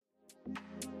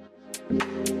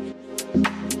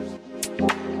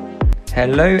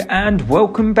Hello and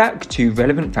welcome back to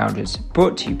Relevant Founders,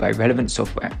 brought to you by Relevant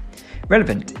Software.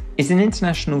 Relevant is an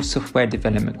international software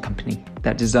development company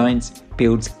that designs,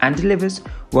 builds and delivers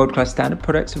world-class standard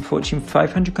products for Fortune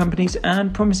 500 companies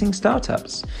and promising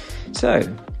startups. So,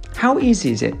 how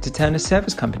easy is it to turn a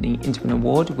service company into an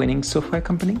award-winning software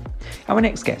company? Our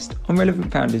next guest on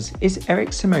Relevant Founders is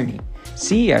Eric Simone,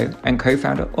 CEO and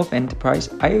co-founder of enterprise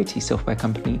IoT software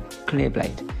company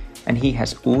ClearBlade, and he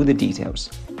has all the details.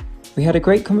 We had a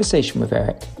great conversation with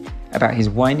Eric about his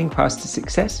winding path to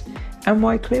success and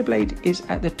why ClearBlade is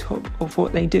at the top of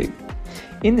what they do.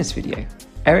 In this video,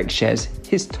 Eric shares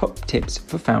his top tips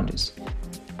for founders,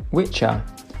 which are: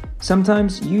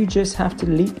 sometimes you just have to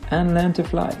leap and learn to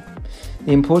fly,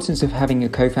 the importance of having a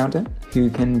co-founder who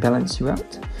can balance you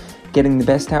out, getting the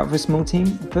best out of a small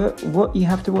team, but what you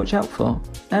have to watch out for,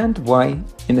 and why,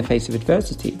 in the face of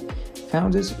adversity,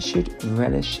 founders should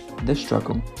relish the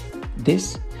struggle.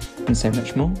 This and so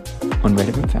much more on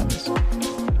Relevant Founders.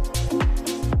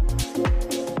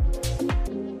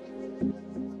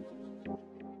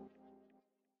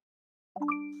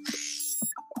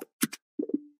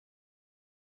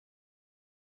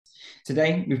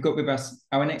 Today, we've got with us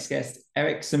our next guest,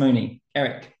 Eric Simone.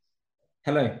 Eric,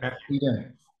 hello. How are you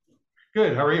doing?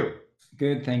 Good. How are you?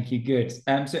 Good, thank you. Good.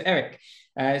 So Eric,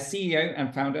 CEO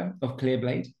and founder of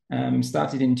ClearBlade,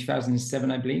 started in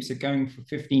 2007, I believe, so going for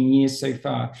 15 years so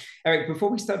far. Eric, before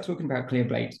we start talking about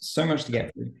ClearBlade, so much to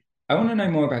get through, I want to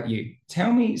know more about you.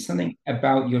 Tell me something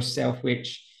about yourself,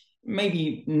 which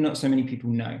maybe not so many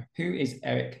people know. Who is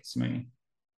Eric Simone?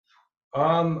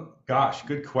 Gosh,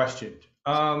 good question.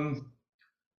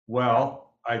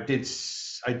 Well, I did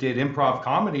improv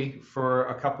comedy for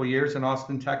a couple of years in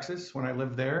Austin, Texas, when I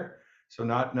lived there. So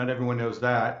not everyone knows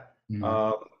that.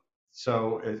 One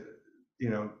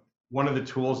of the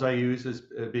tools I use as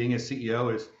being a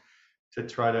CEO is to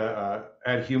try to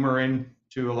add humor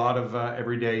into a lot of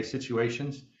everyday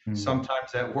situations.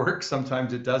 Sometimes that works,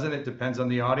 sometimes it doesn't. It depends on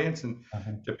the audience and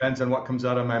depends on what comes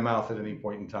out of my mouth at any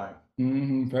point in time.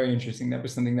 Very interesting. That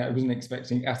was something that I wasn't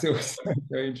expecting at all.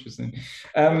 Very interesting.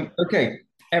 Okay,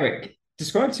 Eric,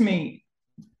 tell me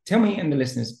and the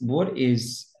listeners, what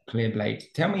is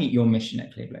ClearBlade? Tell me your mission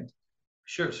at ClearBlade.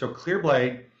 Sure. So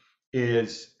ClearBlade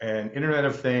is an Internet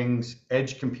of Things,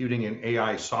 edge computing and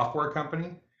AI software company.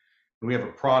 And we have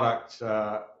a product,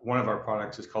 one of our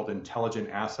products is called Intelligent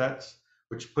Assets,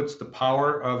 which puts the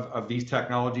power of these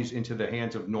technologies into the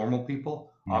hands of normal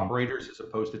people, operators, as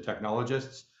opposed to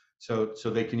technologists. So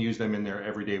they can use them in their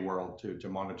everyday world to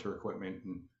monitor equipment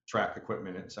and track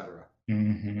equipment, et cetera.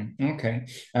 Okay.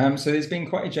 So there's been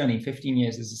quite a journey, 15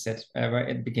 years, as I said, right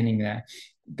at the beginning there,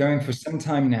 going for some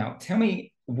time now. Tell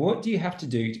me, what do you have to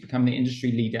do to become the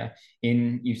industry leader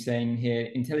in, you saying here,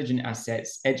 intelligent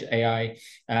assets, edge AI,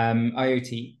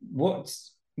 IoT? What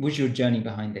was your journey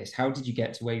behind this? How did you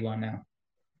get to where you are now?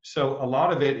 So a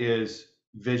lot of it is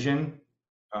vision.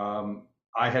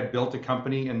 I had built a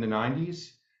company in the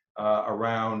 90s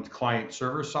around client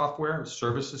server software,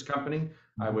 services company.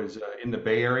 I was in the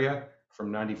Bay Area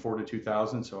from 94 to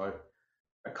 2000. So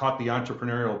I caught the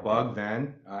entrepreneurial bug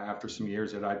then after some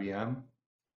years at IBM.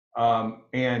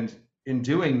 And in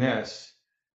doing this,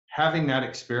 having that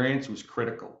experience was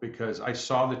critical because I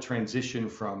saw the transition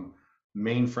from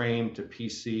mainframe to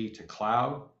PC to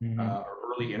cloud, or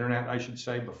early internet, I should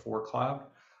say, before cloud.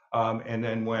 And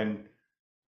then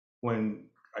when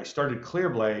I started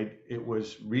ClearBlade, it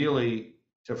was really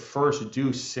to first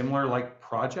do similar like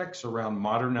projects around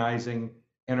modernizing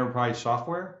enterprise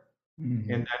software. And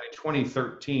then in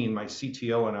 2013, my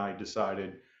CTO and I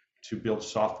decided to build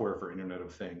software for Internet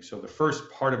of Things. So the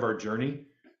first part of our journey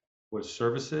was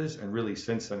services, and really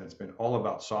since then it's been all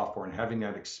about software and having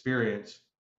that experience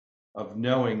of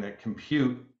knowing that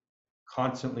compute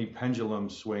constantly pendulum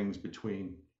swings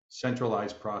between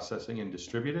centralized processing and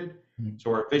distributed.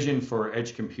 So our vision for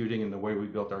edge computing and the way we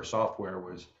built our software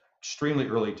was extremely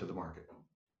early to the market.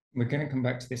 We're going to come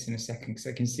back to this in a second because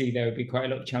I can see there would be quite a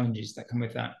lot of challenges that come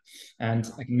with that. And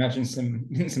I can imagine some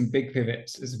big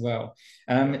pivots as well.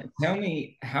 Tell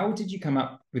me, how did you come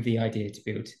up with the idea to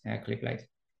build ClearBlade?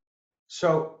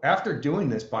 So after doing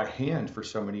this by hand for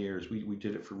so many years, we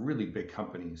did it for really big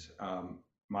companies.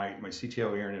 My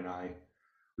CTO, Aaron, and I,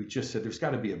 we just said there's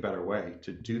got to be a better way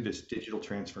to do this digital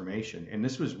transformation. And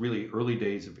this was really early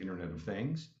days of Internet of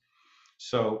Things.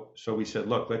 So we said,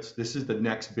 look, this is the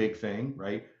next big thing,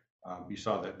 right? You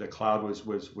saw that the cloud was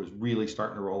really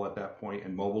starting to roll at that point,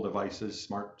 and mobile devices,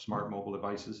 smart mobile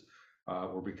devices,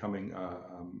 were becoming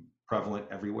prevalent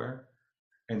everywhere.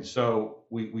 And so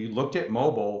we looked at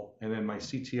mobile, and then my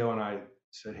CTO and I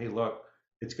said, hey, look,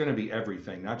 it's going to be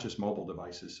everything, not just mobile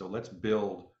devices. So let's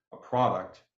build a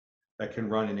product that can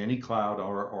run in any cloud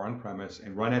or on premise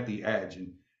and run at the edge.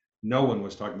 And no one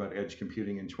was talking about edge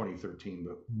computing in 2013,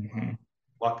 but Mm-hmm.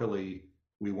 luckily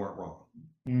we weren't wrong.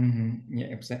 Mm-hmm.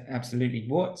 Yeah, absolutely.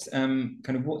 What kind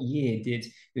of what year did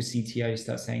your CTO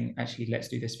start saying, actually, let's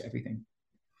do this for everything?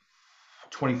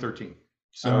 2013.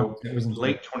 So So it was in 20.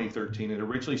 late 2013. It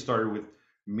originally started with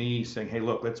me saying, hey,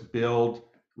 look, let's build.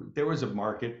 There was a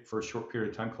market for a short period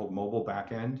of time called mobile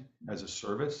backend as a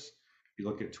service. You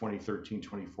look at 2013,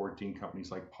 2014,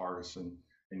 companies like Parse and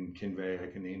Kinvey,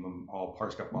 I can name them all.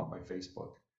 Parse got bought by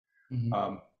Facebook.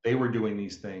 Mm-hmm. They were doing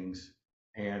these things,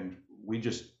 and we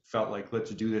just felt like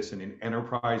let's do this in an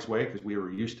enterprise way because we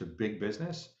were used to big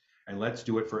business, and let's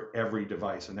do it for every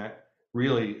device. And that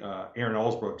really, Aaron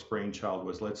Allsbrook's brainchild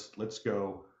was let's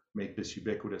go make this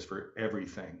ubiquitous for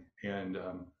everything. And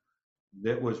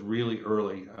that was really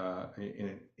early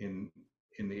in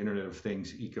the Internet of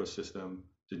Things ecosystem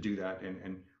to do that,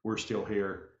 and we're still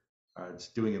here. It's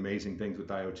doing amazing things with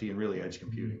IoT and really edge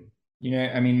computing. You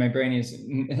know, I mean, my brain is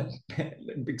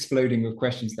exploding with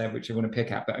questions there, which I want to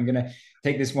pick at, but I'm going to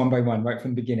take this one by one right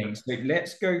from the beginning. So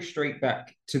let's go straight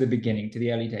back to the beginning, to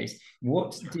the early days.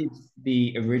 What did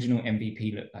the original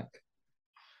MVP look like?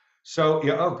 So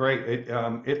yeah, oh great.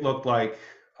 It looked like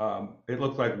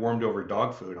warmed over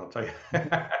dog food. I'll tell you.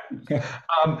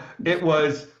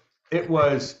 It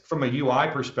was from a UI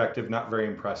perspective not very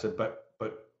impressive, but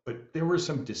there were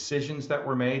some decisions that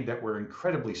were made that were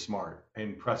incredibly smart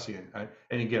and prescient.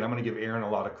 And again, I'm going to give Aaron a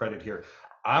lot of credit here.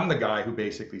 I'm the guy who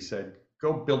basically said,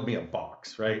 "Go build me a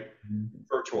box, right?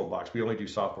 Virtual box. We only do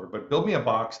software, but build me a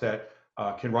box that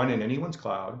can run in anyone's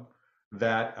cloud."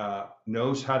 That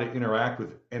knows how to interact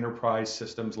with enterprise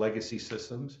systems, legacy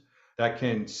systems, that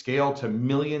can scale to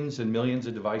millions and millions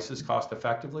of devices cost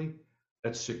effectively,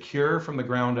 that's secure from the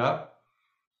ground up,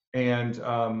 and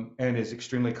is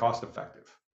extremely cost effective.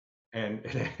 And,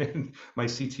 and my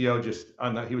CTO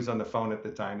he was on the phone at the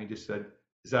time. He just said,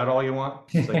 "Is that all you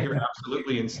want?" It's like, "You're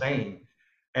absolutely insane."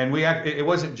 And it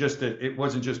wasn't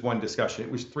just one discussion.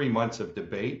 It was 3 months of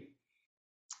debate.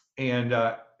 And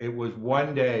it was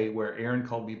one day where Aaron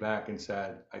called me back and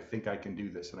said, "I think I can do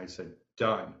this." And I said,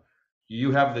 "Done.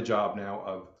 You have the job now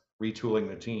of retooling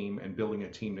the team and building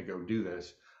a team to go do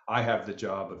this. I have the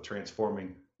job of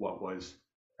transforming what was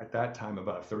at that time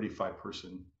about a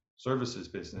 35-person services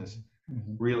business,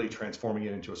 Mm-hmm. really transforming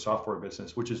it into a software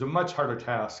business, which is a much harder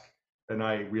task than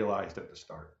I realized at the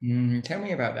start." Tell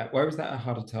me about that. Why was that a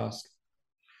harder task?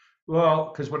 Well,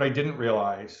 because what I didn't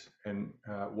realize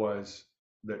was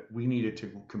that we needed to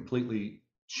completely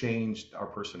change our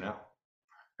personnel.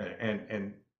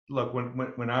 And look,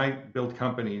 when I build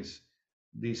companies,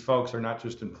 these folks are not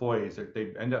just employees;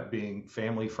 they end up being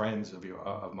family friends of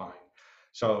mine.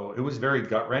 So it was very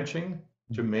gut wrenching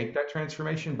to make that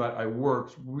transformation, but I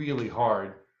worked really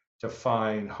hard to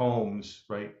find homes,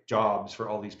 right, jobs for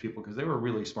all these people because they were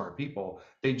really smart people.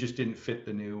 They just didn't fit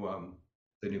the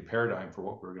new paradigm for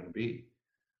what we are going to be.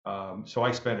 So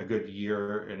I spent a good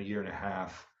year and a year and a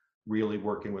half really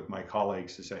working with my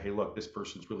colleagues to say, "Hey, look, this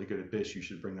person's really good at this. You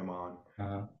should bring them on."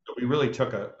 Uh, So we really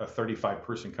took a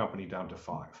 35-person company down to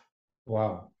 5.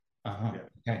 wow. Uh-huh.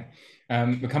 Yeah.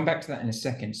 Okay. We'll come back to that in a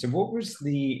second. So what was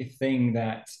the thing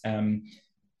that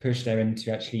pushed Aaron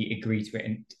to actually agree to it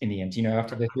in the end? You know,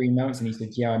 after the 3 months, and he said,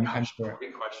 "Yeah, I'm Gosh, for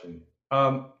great question.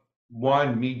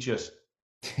 One, me just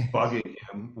bugging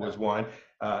him was one.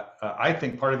 I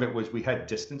think part of it was we had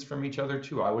distance from each other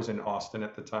too. I was in Austin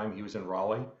at the time, he was in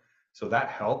Raleigh, so that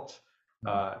helped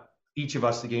uh, each of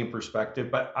us to gain perspective.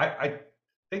 But I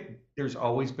think there's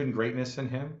always been greatness in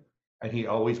him, and he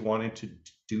always wanted to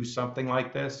do something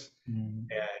like this.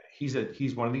 it?" And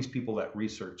he's one of these people that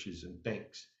researches and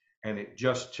thinks. And it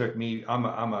just took me. I'm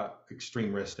a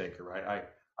extreme risk taker, right?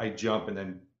 I jump, and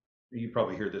then you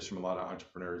probably hear this from a lot of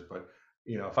entrepreneurs, but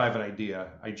if I have an idea,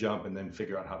 I jump and then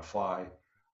figure out how to fly.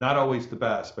 Not always the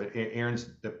best, but Aaron's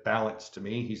the balance to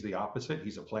me. He's the opposite.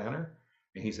 He's a planner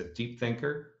and he's a deep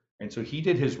thinker. And so he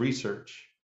did his research,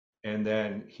 and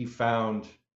then he found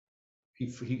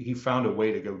a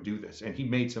way to go do this. And he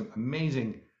made some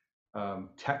amazing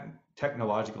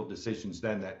technological decisions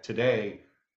then that today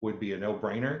would be a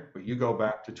no-brainer. But you go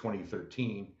back to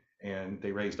 2013 and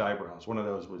they raised eyebrows. One of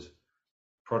those was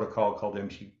protocol called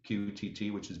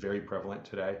MQTT, which is very prevalent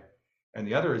today. And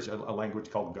the other is a language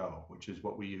called Go, which is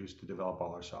what we use to develop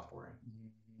all our software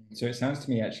in. So it sounds to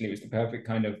me actually it was the perfect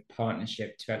kind of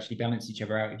partnership to actually balance each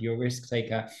other out. If you're a risk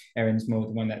taker, Aaron's more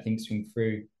the one that thinks things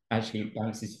through, actually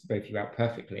balances both of you out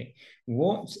perfectly.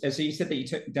 So you said that you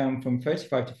took down from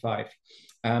 35 to 5.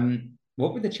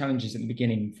 What were the challenges at the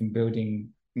beginning from building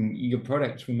your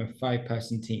product from a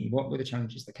 5-person team. What were the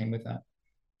challenges that came with that?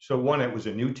 So one, it was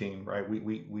a new team, right?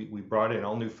 We brought in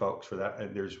all new folks for that.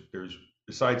 And there's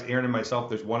besides Aaron and myself,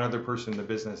 there's one other person in the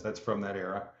business that's from that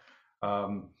era.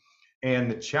 Um, and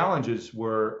the challenges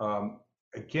were,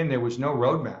 again, there was no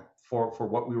roadmap for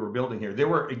what we were building here. There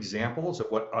were examples of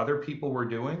what other people were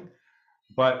doing,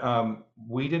 but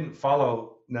we didn't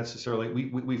follow necessarily.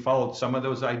 We followed some of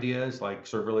those ideas like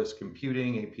serverless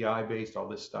computing, API based, all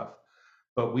this stuff.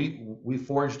 But we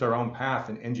forged our own path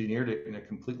and engineered it in a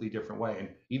completely different way. And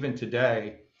even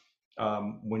today,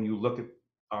 when you look at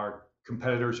our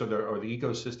competitors or the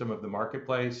ecosystem of the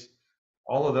marketplace,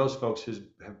 all of those folks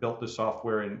have built the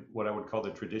software in what I would call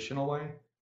the traditional way,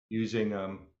 using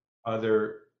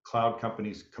other cloud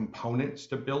companies' components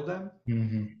to build them.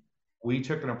 Mm-hmm. We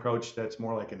took an approach that's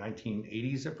more like a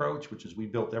 1980s approach, which is we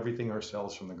built everything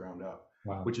ourselves from the ground up,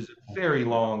 Wow. which is a very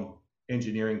long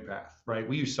engineering path, right?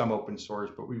 We use some open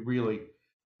source, but we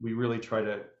really try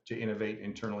to innovate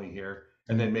internally here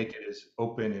and then make it as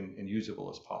open and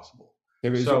usable as possible.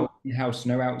 There was So in-house,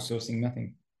 no outsourcing,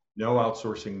 nothing. no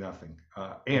outsourcing, nothing.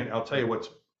 And I'll tell you what's,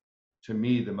 to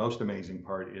me, the most amazing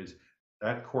part is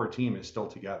that core team is still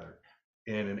together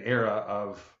in an era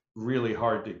of really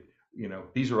hard to,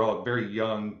 these are all very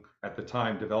young at the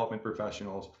time development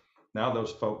professionals. Now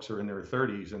those folks are in their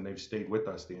 30s and they've stayed with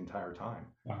us the entire time.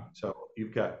 Wow. So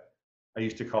you've got, I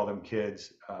used to call them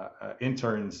kids,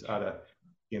 interns out of,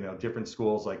 different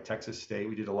schools like Texas State.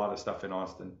 We did a lot of stuff in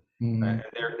Austin, and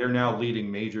they're now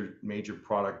leading major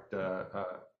product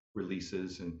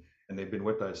releases, and they've been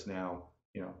with us now,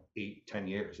 8-10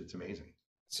 years. It's amazing.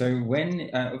 So when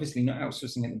obviously not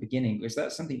outsourcing at the beginning, was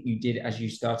that something you did as you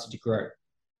started to grow?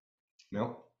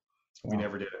 No, Wow. we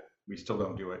never did it. We still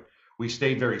don't do it. We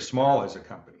stayed very small as a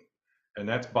company. And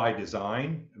that's by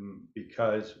design,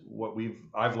 because what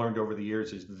I've learned over the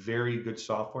years is very good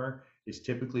software is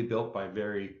typically built by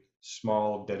very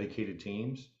small, dedicated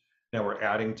teams. Now we're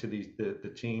adding to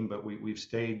the team, but we've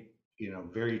stayed,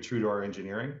 very true to our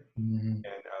engineering,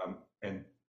 and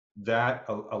that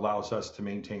allows us to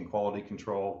maintain quality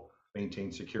control, maintain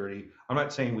security. I'm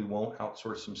not saying we won't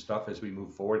outsource some stuff as we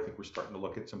move forward. I think we're starting to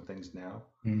look at some things now.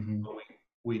 But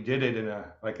we did it in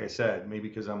a, like I said, maybe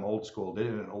because I'm old school, did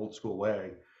it in an old school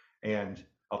way. And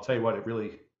I'll tell you what, it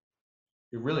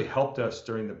really helped us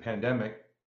during the pandemic,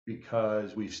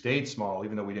 because we've stayed small.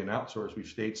 Even though we didn't outsource, we've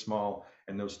stayed small,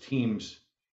 and those teams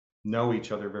know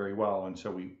each other very well. And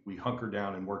so we hunkered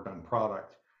down and worked on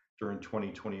product during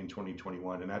 2020 and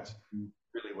 2021. And that's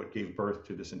really what gave birth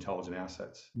to this intelligent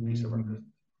assets piece of our business.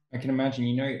 I can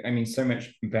imagine, I mean, so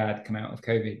much bad come out of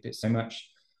COVID, but so much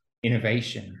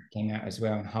innovation came out as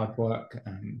well, and hard work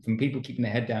from people keeping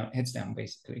their heads down,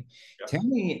 basically. Yep. Tell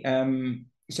me,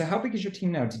 so how big is your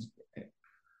team now?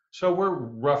 So we're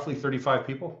roughly 35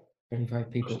 people.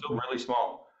 35 people. We're still really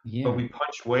small, yeah. But we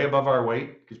punch way above our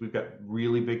weight because we've got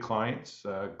really big clients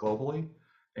globally.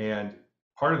 And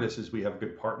part of this is we have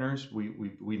good partners.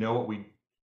 We know what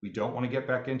we don't want to get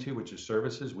back into, which is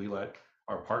services. We let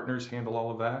our partners handle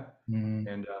all of that.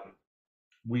 And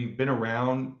we've been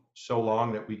around so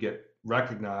long that we get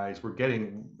recognized. We're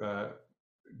getting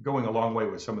going a long way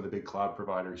with some of the big cloud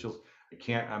providers.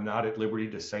 I'm not at liberty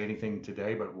to say anything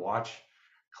today, but watch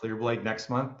ClearBlade next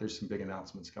month. There's some big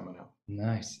announcements coming up.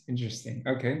 Nice, interesting.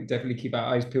 Okay, definitely keep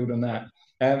our eyes peeled on that.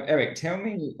 Eric, tell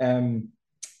me,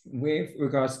 with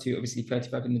regards to obviously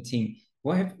 35 in the team,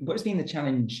 what has been the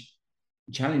challenges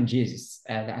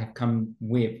that have come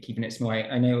with keeping it small?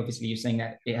 I know obviously you're saying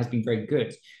that it has been very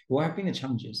good. What have been the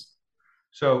challenges?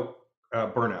 So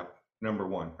burnout, number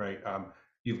one, right?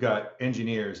 You've got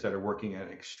engineers that are working at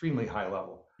an extremely high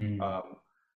level.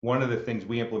 One of the things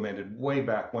we implemented way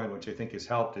back when, which I think has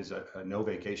helped, is a no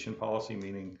vacation policy,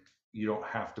 meaning you don't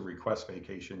have to request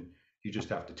vacation. You just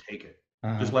have to take it.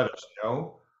 Just let us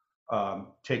know.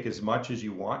 Take as much as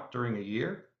you want during a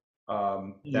year.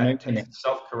 That tends to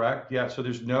self-correct. Yeah. So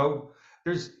there's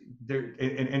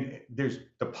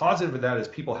the positive of that is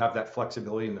people have that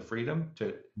flexibility and the freedom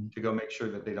to go make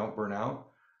sure that they don't burn out.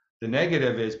 The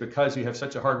negative is because you have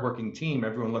such a hardworking team,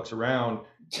 everyone looks around,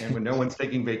 and when no one's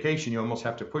taking vacation, you almost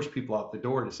have to push people out the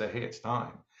door to say, hey, it's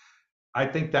time. I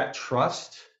think that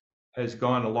trust has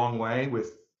gone a long way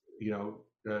with, the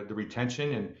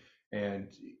retention and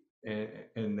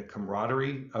the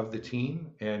camaraderie of the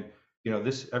team. And,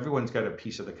 everyone's got a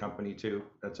piece of the company too.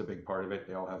 That's a big part of it.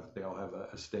 They all have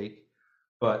a stake.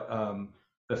 But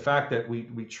the fact that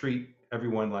we treat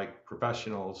everyone like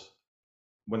professionals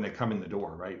when they come in the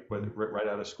door, right? Right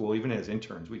out of school, even as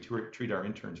interns, we treat our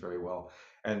interns very well,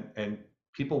 and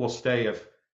people will stay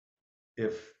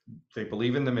if they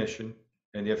believe in the mission,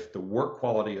 And if the work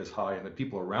quality is high and the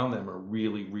people around them are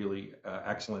really, really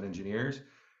excellent engineers,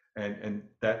 and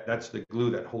that's the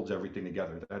glue that holds everything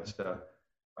together. That's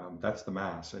the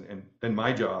mass. And then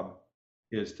my job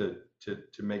is to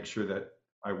make sure that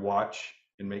I watch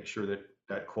and make sure that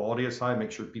that quality is high,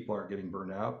 make sure people aren't getting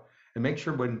burned out, and make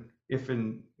sure when, if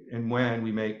and when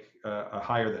we make a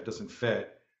hire that doesn't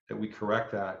fit, that we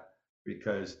correct that,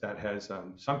 because that has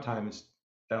sometimes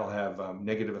that'll have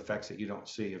negative effects that you don't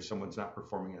see if someone's not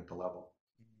performing at the level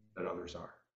that others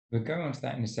are. We'll go on to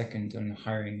that in a second on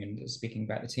hiring and speaking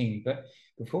about the team. But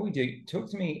before we do, talk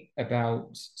to me about,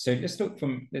 so let's talk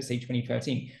from, let's say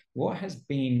 2013. What has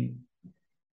been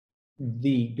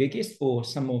the biggest or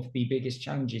some of the biggest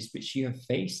challenges which you have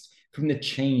faced from the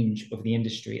change of the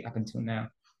industry up until now?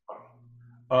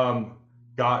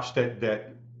 Gosh,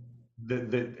 that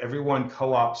everyone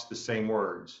co-ops the same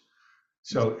words.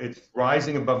 So it's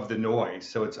rising above the noise.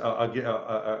 So it's I'll get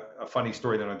a funny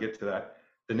story, then I'll get to that.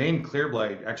 The name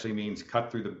ClearBlade actually means cut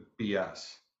through the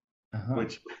BS,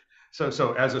 which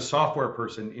so as a software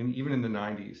person, even in the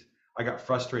 90s, I got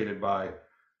frustrated by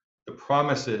the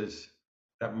promises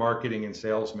that marketing and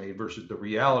sales made versus the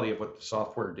reality of what the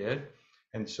software did.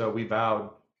 And so we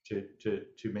vowed to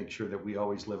make sure that we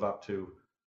always live up to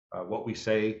what we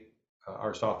say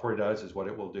our software does is what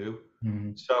it will do.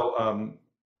 Mm-hmm.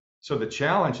 So the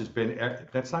challenge has been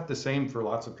that's not the same for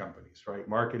lots of companies, right?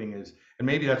 Marketing is, and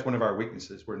maybe that's one of our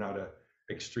weaknesses. We're not a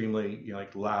extremely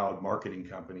like loud marketing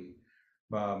company,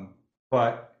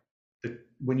 but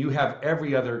when you have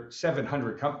every other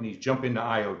 700 companies jump into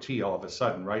IoT all of a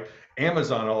sudden, right?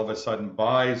 Amazon all of a sudden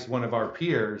buys one of our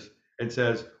peers and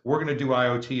says, we're going to do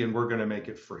IoT and we're going to make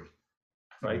it free,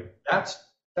 right? That's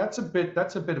a bit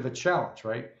of a challenge,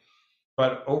 right?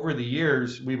 But over the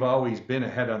years, we've always been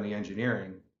ahead on the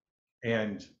engineering.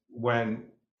 And when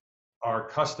our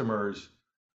customers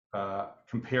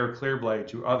compare ClearBlade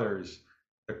to others,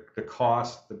 the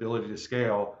cost, the ability to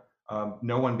scale,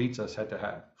 no one beats us head to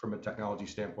head from a technology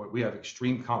standpoint. We have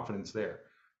extreme confidence there.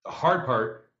 The hard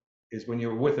part is when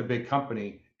you're with a big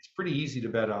company, it's pretty easy to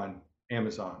bet on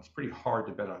Amazon. It's pretty hard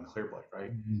to bet on ClearBlade,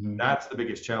 right? Mm-hmm. That's the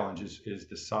biggest challenge is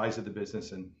the size of the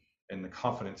business and the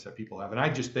confidence that people have. And I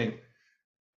just think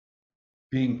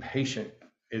being patient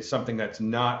is something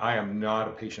I am not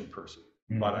a patient person,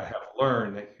 but I have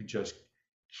learned that you just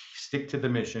stick to the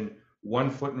mission, one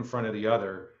foot in front of the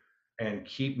other, and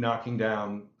keep knocking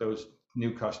down those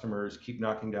new customers, keep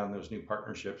knocking down those new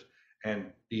partnerships,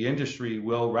 and the industry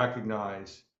will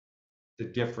recognize the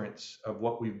difference of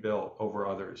what we've built over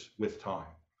others with time.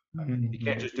 You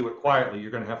can't just do it quietly.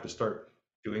 You're going to have to start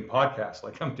doing podcasts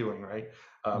like I'm doing, right?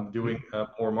 Doing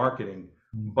more marketing,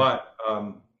 but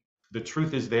the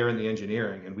truth is there in the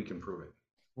engineering, and we can prove it.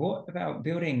 What about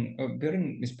building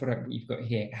this product that you've got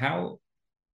here?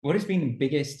 What has been the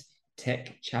biggest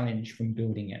tech challenge from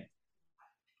building it?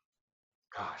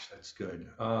 Gosh, that's good.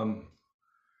 I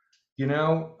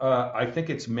think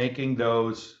it's making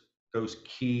those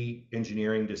key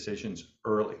engineering decisions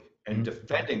early and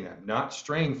defending them, not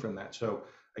straying from that. So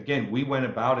again, we went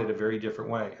about it a very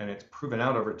different way, and it's proven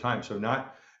out over time. So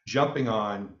not jumping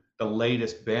on the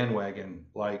latest bandwagon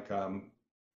like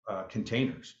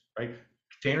containers, right?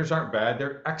 Containers aren't bad,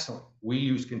 they're excellent. We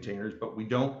use containers, but we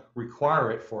don't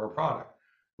require it for a product.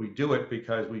 We do it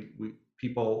because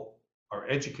people are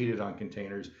educated on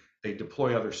containers. They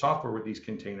deploy other software with these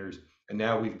containers, and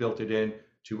now we've built it in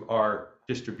to our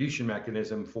distribution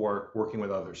mechanism for working with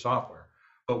other software.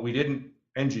 But we didn't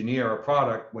engineer a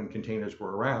product when containers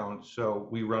were around, so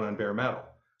we run on bare metal.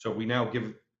 So we now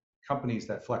give companies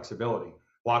that flexibility.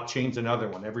 Blockchain's another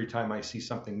one. Every time I see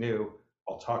something new,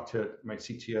 I'll talk to my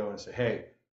CTO and say, hey,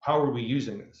 how are we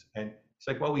using this? And it's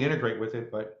like, well, we integrate with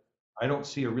it, but I don't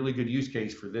see a really good use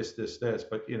case for this.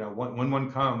 But when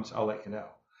one comes, I'll let you know.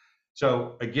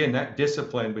 So again, that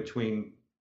discipline between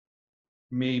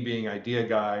me being idea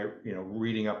guy,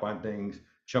 reading up on things,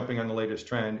 jumping on the latest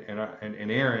trend,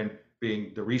 and Aaron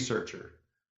being the researcher,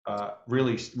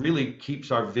 really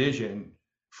keeps our vision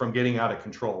from getting out of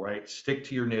control, right? Stick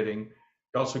to your knitting.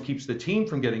 It also keeps the team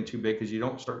from getting too big because you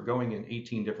don't start going in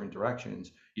 18 different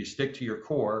directions. You stick to your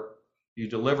core, you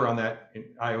deliver on that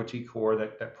IoT core,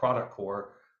 that product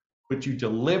core, but you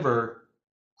deliver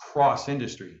cross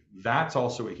industry. That's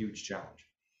also a huge challenge.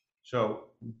 So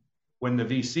when the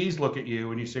VCs look at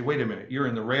you and you say, wait a minute, you're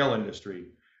in the rail industry,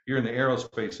 you're in the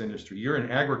aerospace industry, you're in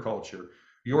agriculture,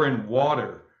 you're in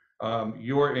water,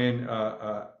 you're in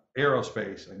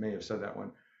aerospace. I may have said that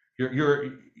one.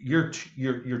 You're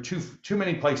too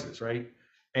many places, right?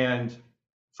 And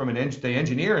from the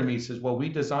engineer in me says, well, we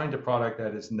designed a product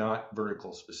that is not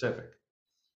vertical specific.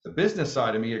 The business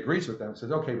side of me agrees with them,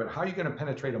 says, okay, but how are you going to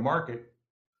penetrate a market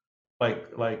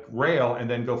like rail and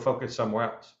then go focus somewhere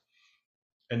else?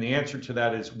 And the answer to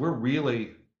that is we're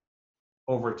really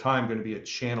over time going to be a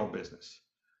channel business.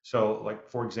 So like,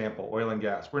 for example, oil and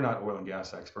gas, we're not oil and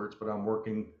gas experts, but I'm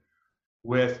working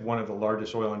with one of the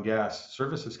largest oil and gas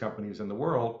services companies in the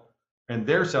world, and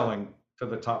they're selling to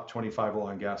the top 25 oil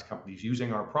and gas companies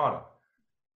using our product.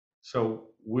 So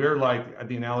we're like,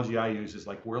 the analogy I use is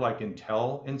like, we're like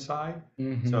Intel inside.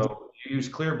 So you use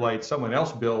ClearBlade, someone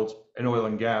else builds an oil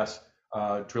and gas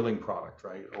drilling product,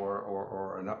 right?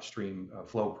 Or an upstream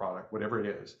flow product, whatever it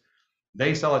is.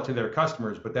 They sell it to their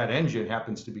customers, but that engine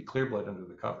happens to be ClearBlade under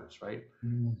the covers, right?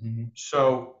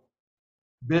 So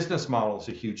business model is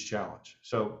a huge challenge.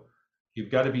 So you've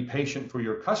got to be patient for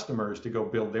your customers to go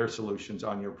build their solutions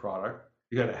on your product.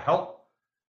 You got to help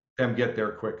them get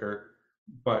there quicker,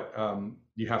 but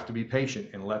you have to be patient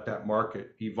and let that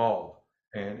market evolve.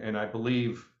 And I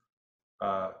believe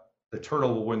the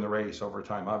turtle will win the race over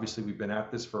time. Obviously, we've been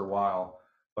at this for a while,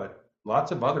 but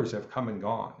lots of others have come and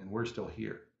gone, and we're still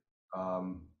here.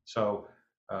 So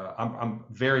I'm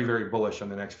very, very bullish on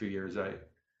the next few years. I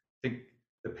think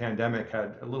the pandemic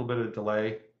had a little bit of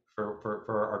delay for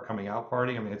our coming out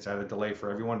party. I mean, it's had a delay for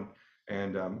everyone,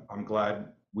 and I'm glad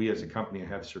we as a company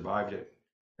have survived it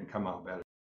and come out better.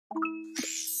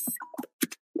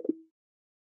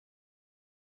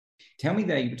 Tell me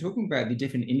there, you were talking about the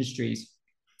different industries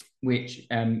which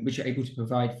you're able to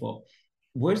provide for.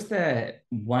 Was there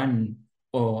one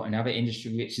or another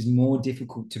industry which is more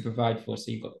difficult to provide for?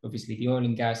 So you've got obviously the oil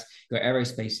and gas, your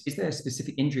aerospace. Is there a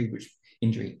specific industry which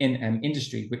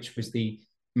was the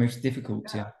most difficult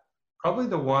to? Probably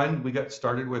the one we got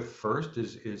started with first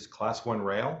is Class 1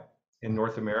 rail in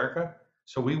North America.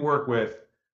 So we work with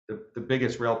the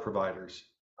biggest rail providers.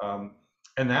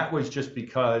 And that was just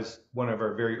because one of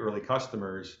our very early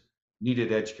customers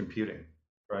needed edge computing,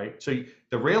 right? So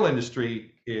the rail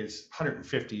industry is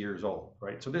 150 years old,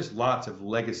 right? So there's lots of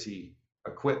legacy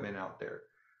equipment out there.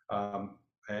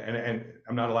 And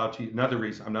I'm not allowed to, another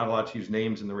reason, I'm not allowed to use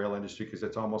names in the rail industry because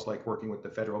it's almost like working with the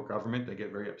federal government. They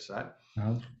get very upset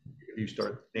if you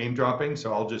start name dropping.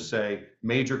 So I'll just say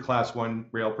major Class 1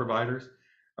 rail providers.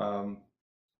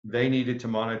 They needed to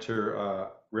monitor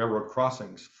railroad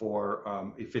crossings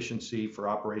for efficiency, for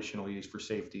operational use, for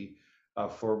safety,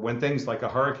 for when things like a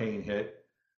hurricane hit,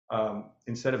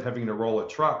 instead of having to roll a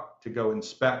truck to go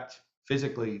inspect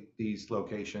physically these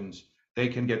locations, they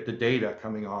can get the data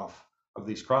coming off of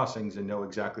these crossings and know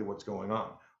exactly what's going on.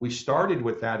 We started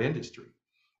with that industry.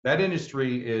 That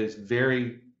industry is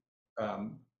very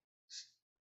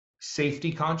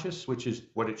safety conscious, which is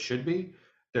what it should be.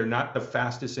 They're not the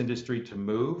fastest industry to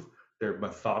move. They're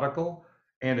methodical.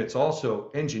 And it's also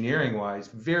engineering wise,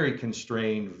 very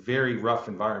constrained, very rough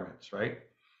environments, right?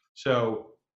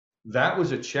 So that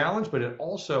was a challenge, but it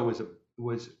also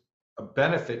was a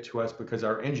benefit to us because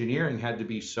our engineering had to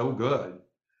be so good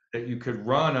that you could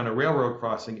run on a railroad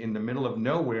crossing in the middle of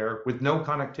nowhere with no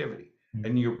connectivity,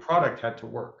 and your product had to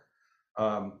work.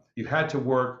 You had to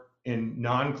work in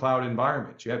non-cloud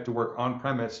environments. You had to work on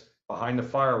premise behind the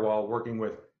firewall, working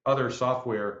with other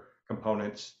software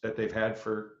components that they've had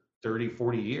for 30,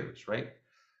 40 years, right?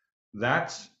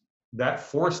 That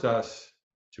forced us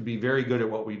to be very good at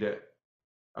what we did.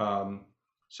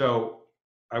 So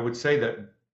I would say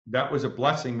that was a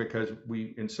blessing because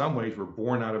we, in some ways, were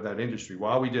born out of that industry.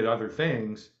 While we did other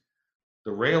things,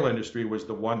 the rail industry was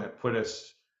the one that put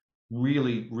us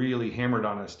really, really hammered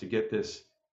on us to get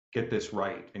this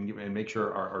right and make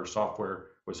sure our software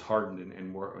was hardened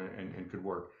and could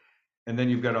work. And then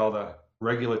you've got all the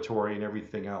regulatory and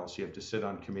everything else. You have to sit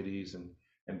on committees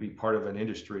and be part of an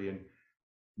industry. And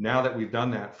now that we've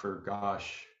done that for,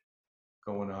 gosh,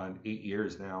 going on 8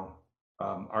 years now,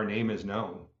 our name is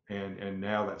known. And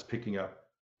now that's picking up,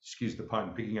 excuse the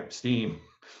pun, picking up steam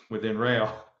within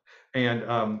rail.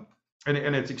 And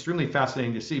it's extremely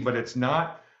fascinating to see, but it's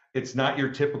not your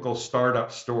typical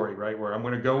startup story, right? Where I'm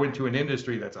going to go into an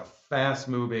industry that's a fast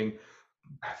moving,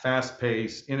 fast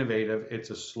paced, innovative. It's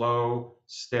a slow,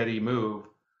 steady move.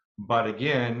 But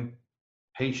again,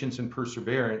 patience and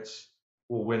perseverance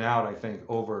will win out, I think,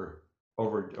 over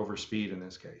speed in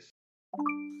this case.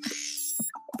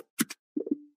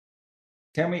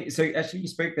 Tell me, so actually you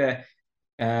spoke there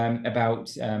about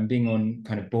being on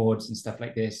kind of boards and stuff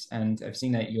like this, and I've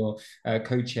seen that you're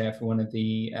co-chair for one of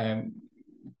the,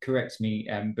 correct me,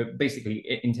 but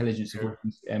basically Intelligence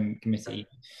Committee.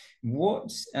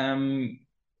 What, tell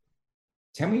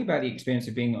me about the experience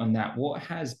of being on that. What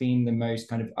has been the most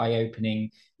kind of eye-opening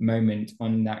moment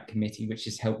on that committee, which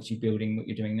has helped you building what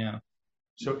you're doing now?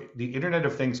 So the Internet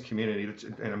of Things community,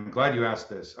 and I'm glad you asked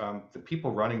this. The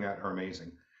people running that are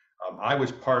amazing. I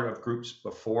was part of groups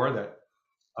before that.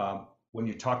 When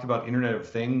you talked about Internet of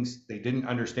Things, they didn't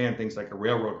understand things like a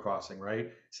railroad crossing, right?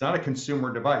 It's not a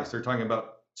consumer device. They're talking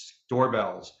about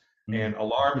doorbells and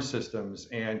alarm systems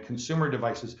and consumer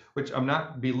devices, which I'm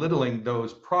not belittling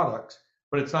those products,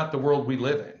 but it's not the world we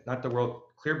live in, not the world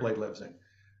ClearBlade lives in.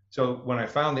 So when I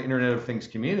found the Internet of Things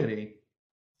community,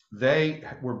 they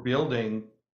were building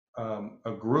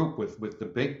a group with the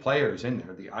big players in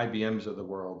there, the IBMs of the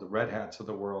world, the Red Hats of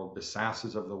the world, the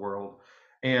SaaSes of the world,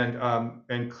 and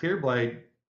ClearBlade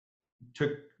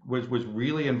took was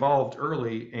really involved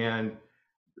early, and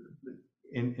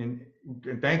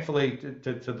thankfully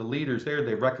to the leaders there,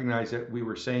 they recognized that we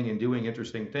were saying and doing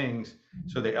interesting things,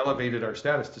 so they elevated our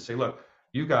status to say, look,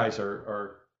 you guys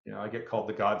are I get called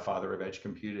the godfather of edge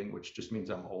computing, which just means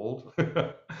I'm old,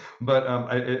 but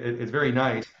it's very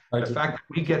nice. The fact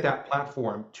that we get that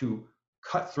platform to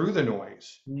cut through the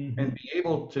noise and be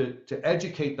able to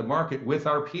educate the market with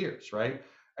our peers, right?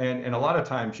 And a lot of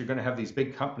times you're going to have these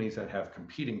big companies that have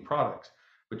competing products.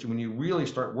 But when you really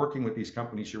start working with these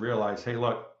companies, you realize, hey,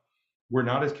 look, we're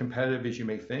not as competitive as you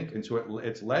may think. And so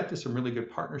it's led to some really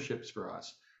good partnerships for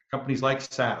us. Companies like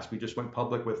SaaS, we just went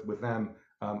public with them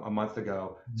a month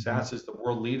ago. SaaS is the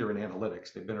world leader in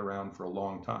analytics. They've been around for a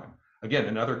long time. Again,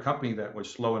 another company that was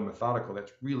slow and methodical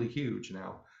that's really huge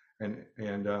now.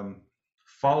 And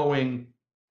following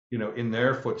in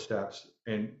their footsteps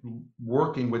and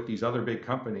working with these other big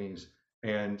companies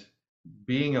and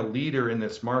being a leader in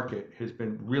this market has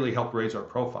been really helped raise our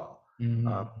profile.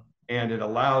 And it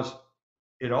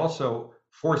also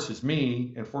forces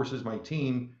me and forces my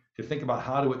team to think about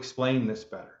how to explain this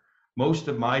better. Most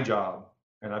of my job,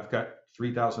 and I've got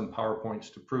 3,000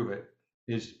 PowerPoints to prove it,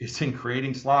 is in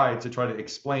creating slides to try to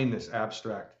explain this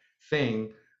abstract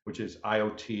thing, which is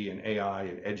IoT and AI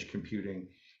and edge computing,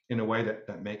 in a way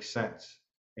that makes sense.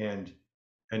 And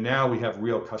now we have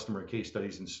real customer case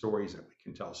studies and stories that we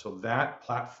can tell. So that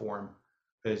platform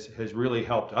has really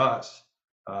helped us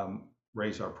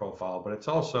raise our profile. But it's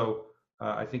also,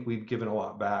 I think we've given a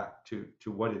lot back to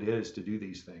what it is to do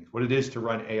these things, what it is to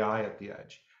run AI at the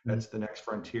edge. That's the next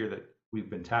frontier that we've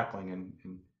been tackling,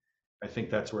 and I think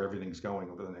that's where everything's going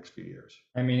over the next few years.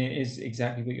 I mean, it is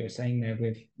exactly what you're saying there,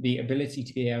 with the ability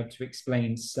to be able to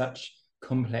explain such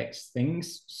complex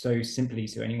things so simply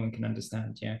so anyone can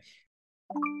understand. Yeah.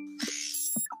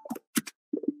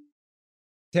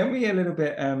 Tell me a little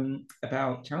bit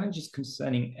about challenges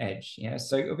concerning edge. Yeah.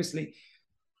 So obviously,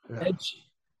 edge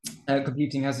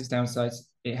computing has its downsides.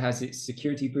 It has its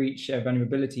security breach,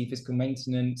 vulnerability, physical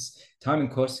maintenance, time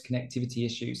and cost, connectivity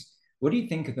issues. What do you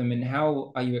think of them, and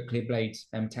how are you at ClearBlade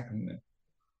tackling them?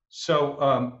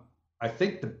 So I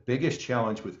think the biggest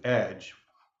challenge with edge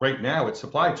right now is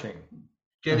supply chain,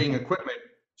 getting equipment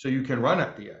so you can run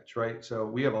at the edge, right? So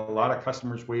we have a lot of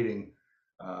customers waiting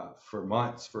for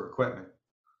months for equipment.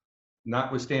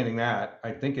 Notwithstanding that,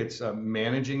 I think it's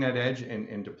managing that edge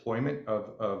and deployment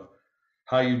of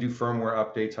how you do firmware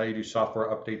updates, how you do software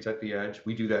updates at the edge.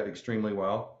 We do that extremely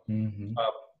well.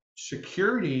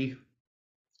 Security,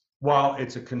 while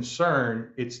it's a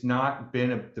concern, it's not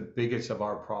been the biggest of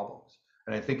our problems.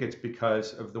 And I think it's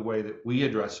because of the way that we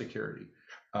address security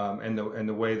and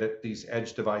the way that these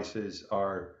edge devices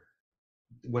are.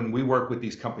 When we work with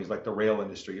these companies like the rail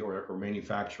industry or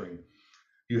manufacturing,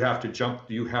 you have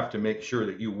to make sure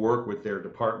that you work with their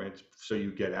departments so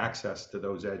you get access to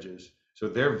those edges. So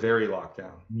they're very locked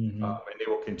down, and they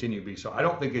will continue to be. So I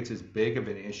don't think it's as big of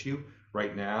an issue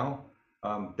right now.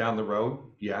 Down the road,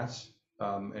 yes,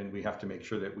 and we have to make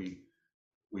sure that we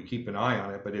keep an eye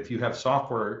on it. But if you have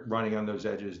software running on those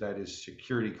edges that is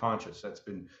security conscious, that's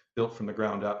been built from the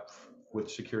ground up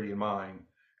with security in mind,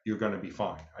 you're going to be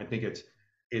fine. I think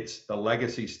it's the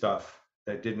legacy stuff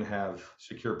that didn't have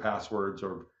secure passwords,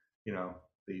 or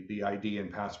the ID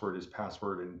and password is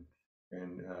password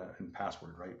and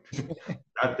password,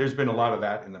 right? There's been a lot of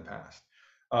that in the past.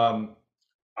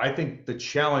 I think the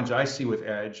challenge I see with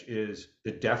edge is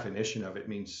the definition of it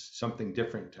means something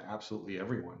different to absolutely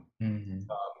everyone.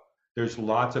 There's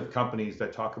lots of companies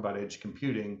that talk about edge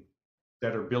computing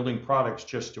that are building products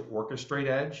just to orchestrate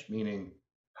edge, meaning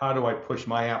how do I push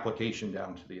my application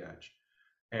down to the edge?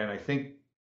 And I think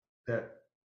that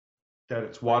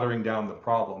it's watering down the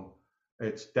problem.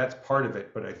 That's part of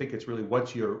it, but I think it's really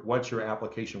what's your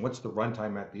application, what's the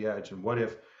runtime at the edge, and what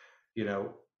if,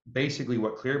 basically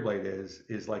what ClearBlade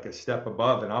is like a step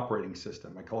above an operating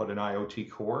system. I call it an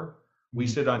IoT core. We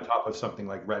sit on top of something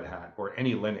like Red Hat or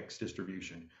any Linux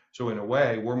distribution. So in a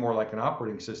way, we're more like an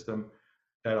operating system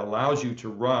that allows you to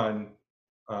run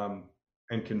and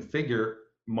configure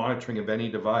monitoring of any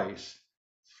device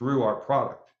through our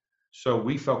product. So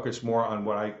we focus more on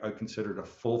what I consider a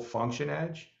full function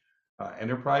edge,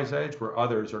 enterprise edge, where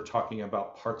others are talking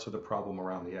about parts of the problem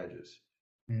around the edges.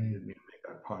 I didn't mean to make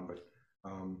that pun, but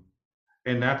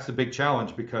and that's the big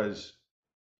challenge, because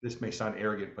this may sound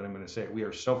arrogant, but I'm going to say it. We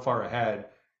are so far ahead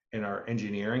in our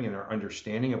engineering and our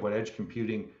understanding of what edge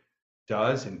computing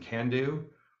does and can do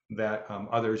that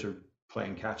others are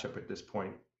playing catch up at this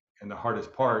point. And the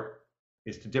hardest part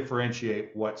is to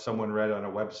differentiate what someone read on a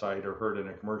website or heard in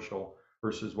a commercial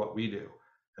versus what we do.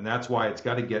 And that's why it's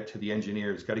got to get to the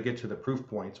engineers, got to get to the proof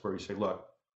points where we say, look,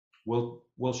 we'll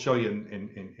show you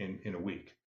in a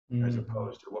week, as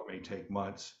opposed to what may take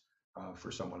months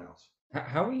for someone else.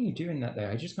 How are you doing that though?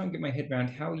 I just can't get my head around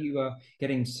how you are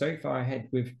getting so far ahead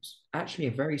with actually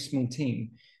a very small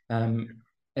team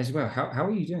as well. How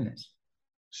are you doing this?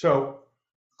 So,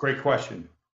 great question.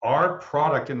 Our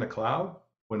product in the cloud,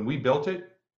 when we built it,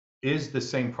 is the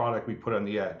same product we put on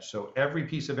the edge. So every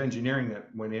piece of engineering that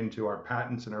went into our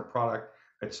patents and our product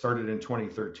that started in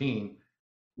 2013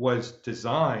 was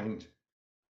designed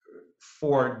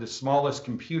for the smallest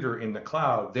computer in the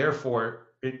cloud. Therefore,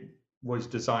 it was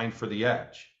designed for the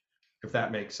edge, if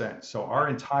that makes sense. So our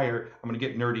entire, I'm going to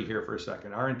get nerdy here for a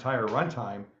second. Our entire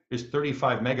runtime is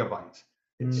 35 megabytes.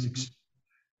 It's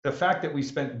the fact that we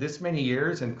spent this many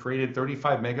years and created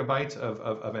 35 megabytes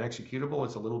of an executable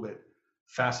is a little bit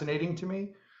fascinating to me.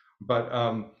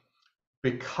 But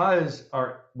because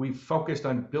we focused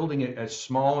on building it as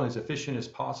small and as efficient as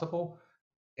possible,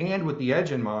 and with the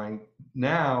edge in mind,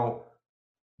 now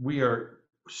we are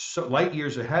so light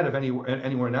years ahead of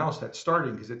anyone else that's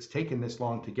starting, because it's taken this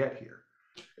long to get here.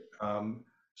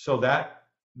 So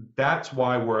that's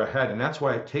why we're ahead, and that's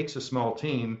why it takes a small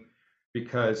team,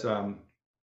 because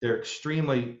they're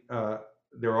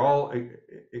all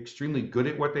extremely good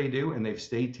at what they do, and they've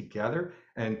stayed together.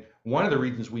 And one of the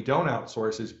reasons we don't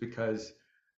outsource is because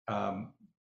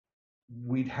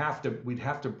we'd have to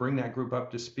bring that group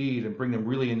up to speed and bring them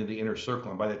really into the inner circle.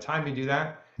 And by the time we do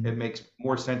that, it makes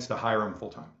more sense to hire them full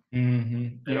time.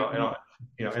 And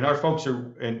our folks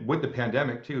are, and with the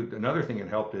pandemic too, another thing that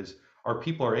helped is our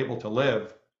people are able to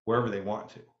live wherever they want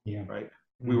to. Yeah. Right.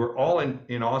 We were all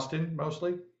in Austin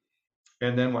mostly.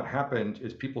 And then what happened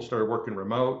is people started working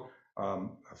remote.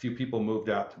 A few people moved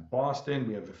out to Boston.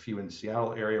 We have a few in the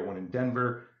Seattle area, one in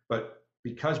Denver. But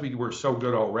because we were so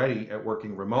good already at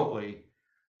working remotely,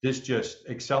 this just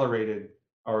accelerated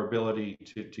our ability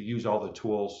to use all the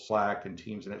tools, Slack and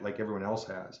Teams, and it like everyone else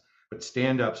has. But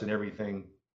stand-ups and everything,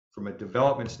 from a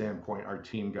development standpoint, our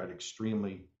team got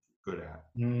extremely good at.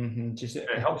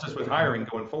 It helps us with hiring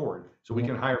going forward, so we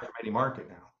can hire from any market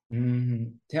now.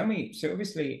 Tell me, so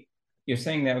obviously, you're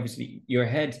saying that obviously you're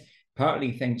ahead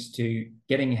partly thanks to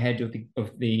getting ahead of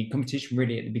the competition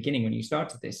really at the beginning when you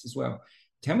started this as well.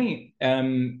 Tell me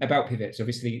about pivots.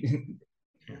 Obviously,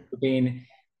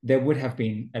 there would have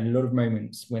been a lot of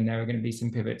moments when there are going to be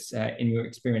some pivots in your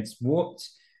experience. What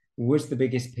was the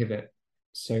biggest pivot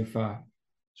so far?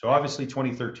 So obviously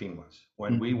 2013 was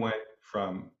when we went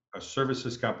from a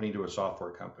services company to a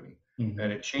software company,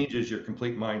 and it changes your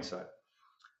complete mindset.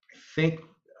 I think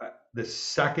the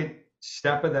second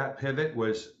step of that pivot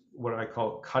was what I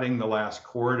call cutting the last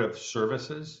cord of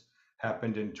services.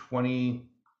 Happened in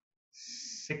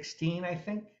 2016, I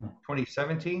think,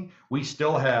 2017. We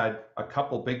still had a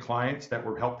couple big clients that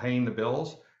were paying the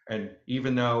bills. And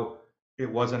even though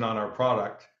it wasn't on our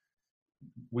product,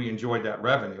 we enjoyed that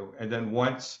revenue. And then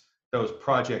once those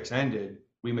projects ended,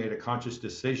 we made a conscious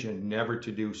decision never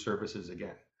to do services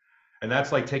again. And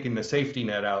that's like taking the safety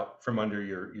net out from under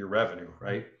your revenue,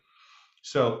 right?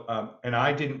 So, and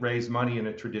I didn't raise money in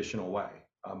a traditional way.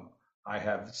 I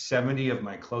have 70 of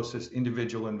my closest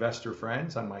individual investor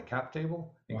friends on my cap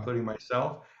table, including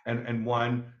myself, and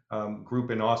one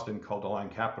group in Austin called Align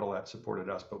Capital that supported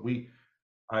us. But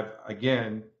I've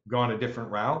again gone a different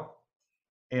route.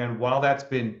 And while that's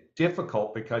been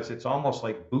difficult, because it's almost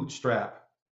like bootstrap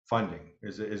funding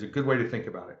is a good way to think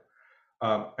about it.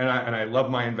 And I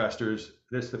love my investors.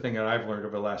 This is the thing that I've learned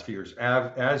over the last few years.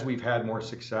 As we've had more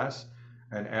success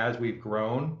and as we've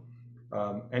grown,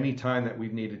 anytime that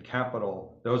we've needed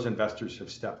capital, those investors have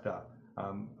stepped up.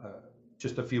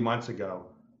 Just a few months ago,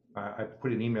 I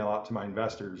put an email out to my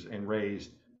investors and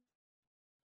raised.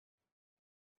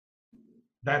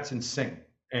 That's insane.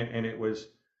 And it was,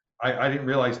 I didn't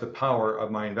realize the power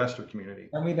of my investor community.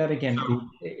 Tell me that again. So,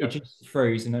 it just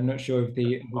froze, and I'm not sure if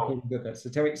the recording got that. So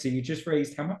tell me, so you just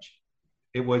raised how much?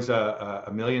 It was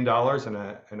 $1 million,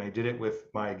 and I did it with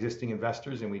my existing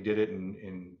investors, and we did it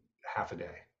in half a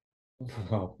day.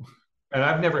 Wow. And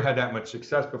I've never had that much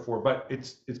success before, but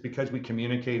it's because we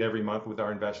communicate every month with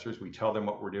our investors. We tell them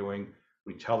what we're doing.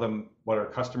 We tell them what our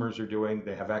customers are doing.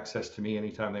 They have access to me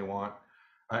anytime they want,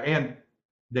 and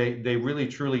they really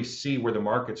truly see where the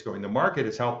market's going. The market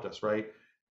has helped us, right?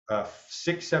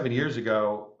 6, 7 years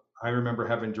ago, I remember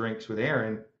having drinks with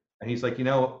Aaron, and he's like,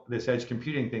 this edge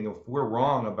computing thing, if we're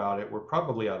wrong about it, we're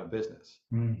probably out of business.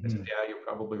 I said, yeah, you're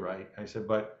probably right. I said,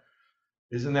 but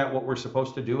isn't that what we're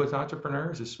supposed to do as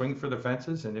entrepreneurs, is swing for the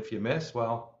fences? And if you miss,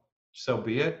 well, so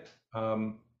be it.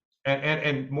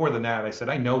 And more than that, I said,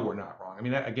 I know we're not wrong. I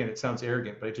mean, again, it sounds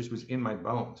arrogant, but it just was in my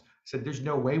bones. I said, there's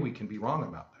no way we can be wrong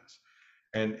about this.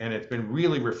 And it's been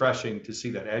really refreshing to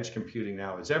see that edge computing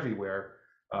now is everywhere.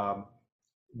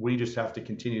 We just have to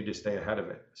continue to stay ahead of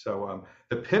it. So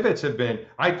the pivots have been,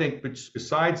 I think,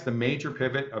 besides the major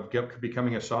pivot of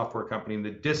becoming a software company and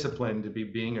the discipline to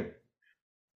being a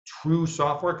true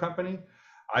software company,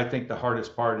 I think the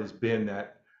hardest part has been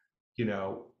that,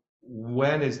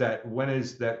 when is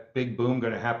that big boom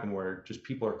going to happen where just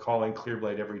people are calling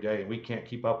ClearBlade every day and we can't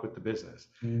keep up with the business?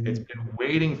 It's been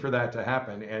waiting for that to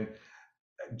happen. And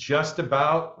just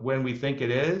about when we think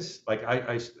it is, like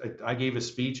I gave a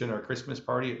speech in our Christmas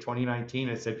party at 2019.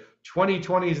 I said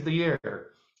 2020 is the year,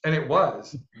 and it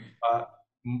was.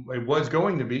 It was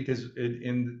going to be, because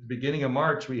in the beginning of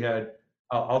March we had.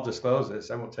 I'll disclose this.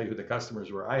 I won't tell you who the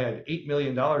customers were. I had $8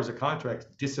 million of contracts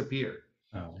disappear.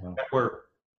 Oh, wow.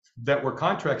 That were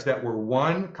contracts that were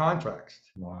won contracts.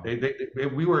 Wow.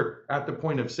 We were at the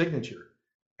point of signature,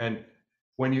 and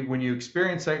when you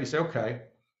experience that, you say, okay,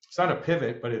 it's not a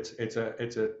pivot, but it's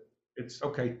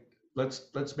okay.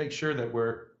 Let's make sure that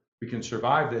we can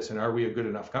survive this, and are we a good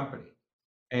enough company?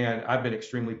 And I've been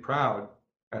extremely proud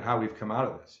at how we've come out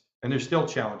of this. And there's still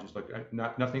challenges, like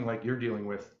nothing like you're dealing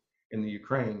with in the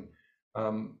Ukraine,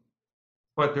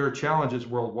 but there are challenges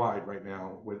worldwide right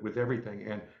now with everything.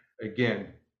 And again,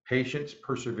 patience,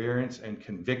 perseverance, and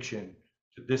conviction.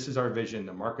 This is our vision.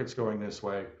 The market's going this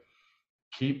way.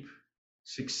 Keep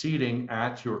succeeding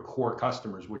at your core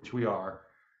customers, which we are.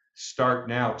 Start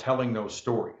now telling those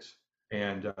stories.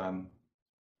 And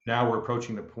now we're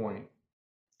approaching the point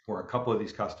where a couple of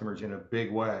these customers, in a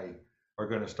big way, are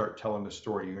going to start telling the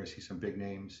story. You're going to see some big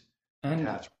names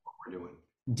attached to what we're doing.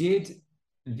 Did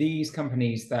these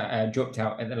companies that dropped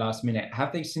out at the last minute,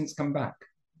 have they since come back?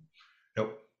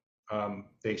 Nope.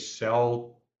 They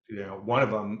sell, one of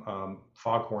them,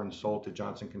 Foghorn, sold to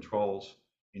Johnson Controls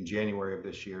in January of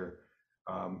this year.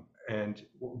 And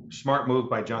smart move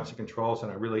by Johnson Controls.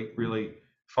 And I really,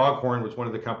 Foghorn was one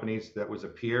of the companies that was a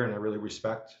peer, and I really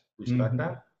respect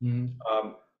that.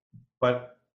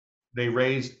 But they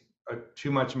raised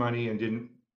too much money and didn't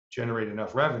generate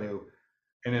enough revenue.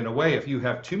 And in a way, if you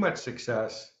have too much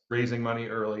success raising money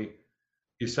early,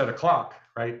 you set a clock,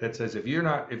 right? That says if you're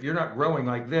not growing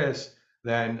like this,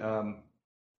 then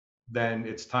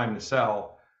it's time to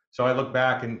sell. So I look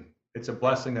back, and it's a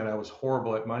blessing that I was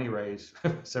horrible at money raise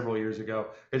several years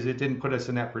ago, because it didn't put us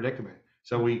in that predicament.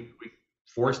 So we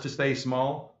forced to stay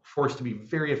small, forced to be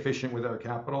very efficient with our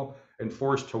capital, and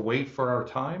forced to wait for our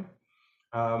time.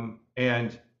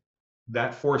 And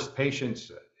that forced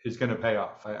patience is going to pay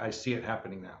off. I see it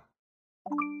happening now.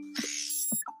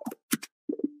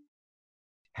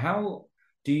 How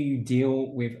do you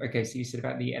deal with, okay, so you said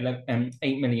about the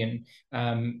 8 million,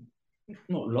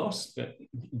 not lost, but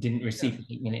didn't receive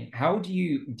 8 million. How do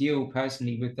you deal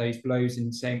personally with those blows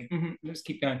and saying, let's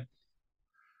keep going?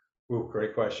 Ooh,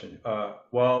 great question.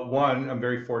 Well, one, I'm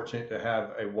very fortunate to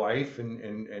have a wife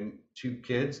and 2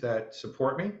 kids that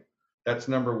support me. That's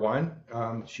number one.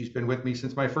 She's been with me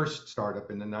since my first startup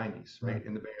in the 90s, right,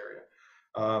 in the Bay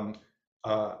Area.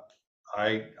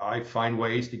 I find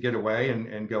ways to get away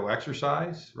and go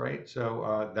exercise, right?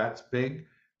 So that's big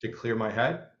to clear my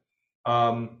head.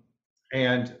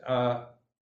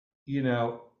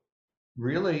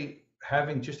 Really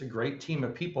having just a great team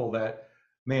of people that,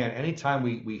 man, anytime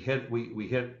we hit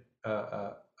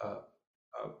a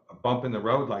bump in the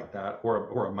road like that,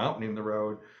 or a mountain in the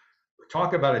road,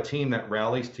 talk about a team that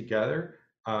rallies together.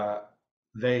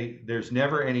 There's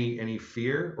never any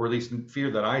fear, or at least fear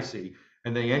that I see.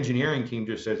 And the engineering team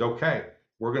just says, okay,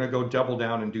 we're going to go double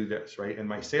down and do this, right? And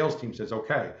my sales team says,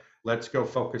 okay, let's go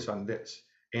focus on this.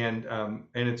 And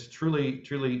it's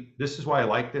truly, this is why I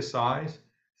like this size.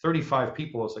 35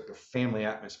 people is like a family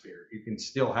atmosphere. You can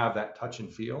still have that touch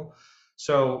and feel.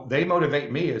 So they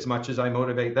motivate me as much as I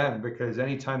motivate them, because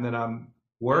anytime that I'm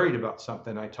worried about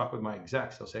something, I talk with my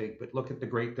execs. They'll say, but look at the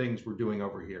great things we're doing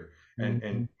over here.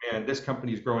 And this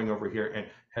company is growing over here. And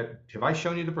have I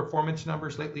shown you the performance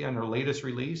numbers lately on our latest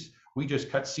release? We just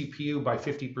cut CPU by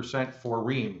 50% for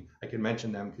Ream. I can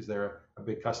mention them because they're a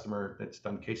big customer that's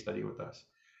done case study with us.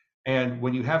 And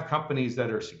when you have companies that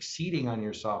are succeeding on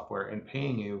your software and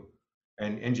paying you,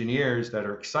 and engineers that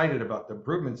are excited about the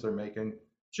improvements they're making,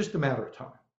 it's just a matter of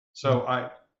time.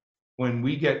 So when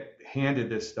we get handed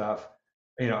this stuff,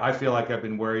 I feel like I've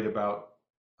been worried about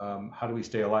how do we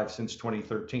stay alive since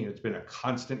 2013. It's been a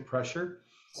constant pressure,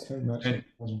 So much.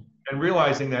 and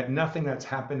realizing that nothing that's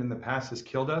happened in the past has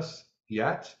killed us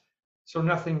yet, so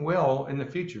nothing will in the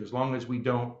future as long as we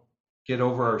don't get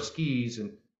over our skis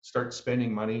and start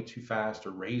spending money too fast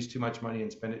or raise too much money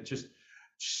and spend it. Just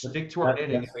stick to our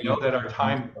knitting. Know that our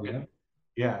time,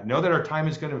 know that our time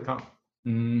is going to come.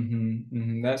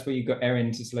 That's where you've got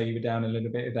Erin to slow you down a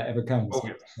little bit if that ever comes.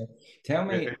 Okay. Tell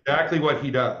me exactly what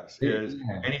he does is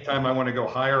anytime I want to go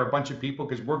hire a bunch of people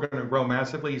because we're going to grow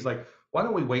massively, he's like, why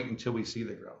don't we wait until we see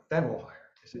the growth? Then we'll hire.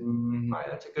 I said, all right,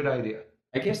 that's a good idea.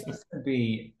 I guess this could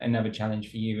be another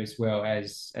challenge for you as well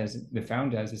as the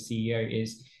founder, as a CEO,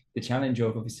 is the challenge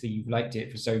of obviously you've liked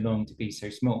it for so long to be so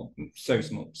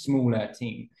smaller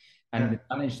team, and the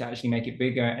challenge to actually make it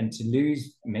bigger and to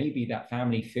lose maybe that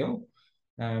family feel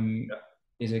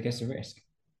is, I guess, a risk.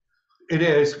 It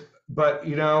is, but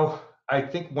I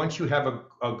think once you have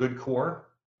a good core,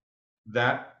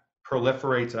 that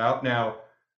proliferates out. Now,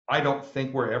 I don't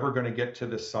think we're ever going to get to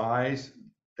the size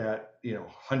that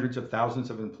hundreds of thousands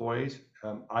of employees.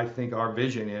 I think our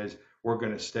vision is we're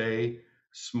going to stay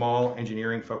small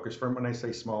engineering focused firm. When I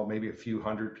say small, maybe a few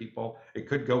hundred people. It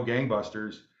could go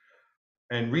gangbusters.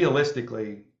 And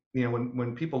realistically,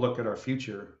 when people look at our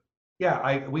future,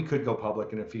 we could go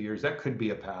public in a few years. That could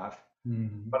be a path.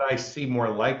 But I see more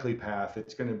likely path.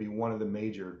 It's going to be one of the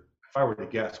major, if I were to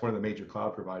guess, one of the major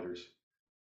cloud providers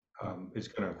is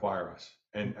going to acquire us.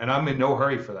 And I'm in no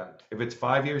hurry for that. If it's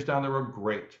 5 years down the road,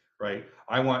 great, right?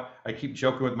 I keep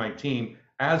joking with my team,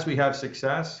 as we have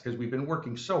success, because we've been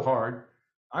working so hard,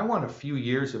 I want a few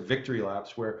years of victory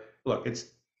laps where, look,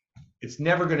 it's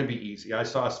never going to be easy. I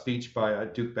saw a speech by a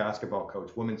Duke basketball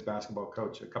coach, women's basketball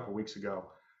coach, a couple of weeks ago.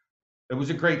 It was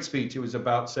a great speech. It was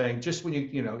about saying, just when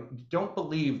you don't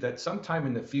believe that sometime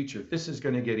in the future, this is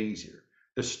going to get easier.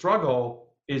 The struggle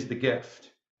is the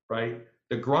gift, right?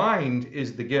 The grind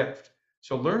is the gift.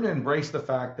 So learn to embrace the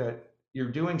fact that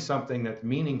you're doing something that's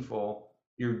meaningful.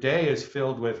 Your day is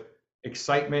filled with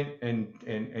excitement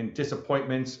and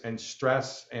disappointments and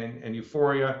stress and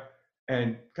euphoria.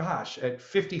 And gosh, at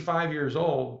 55 years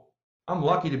old, I'm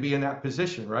lucky to be in that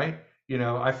position, right?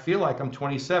 I feel like I'm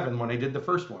 27 when I did the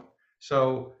first one.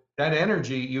 So that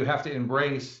energy, you have to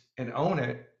embrace and own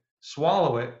it,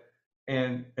 swallow it,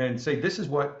 and say, this is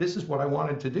what I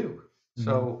wanted to do.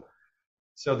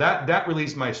 So that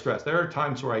relieves my stress. There are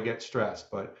times where I get stressed,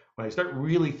 but when I start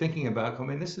really thinking about,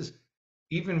 this is,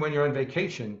 even when you're on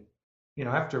vacation,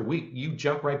 after a week, you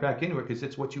jump right back into it because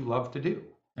it's what you love to do.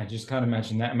 I just can't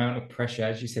imagine that amount of pressure,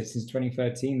 as you said, since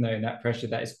 2013, though, that pressure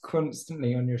that is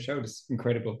constantly on your shoulders.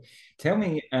 Incredible. Tell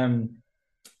me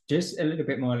just a little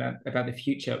bit more about the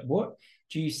future. What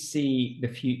do you see the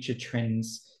future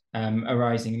trends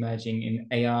emerging in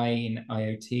AI, in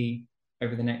IoT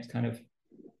over the next kind of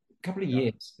couple of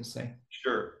years, let's say?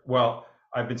 Sure. Well,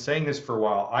 I've been saying this for a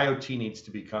while. IoT needs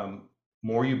to become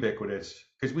more ubiquitous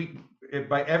because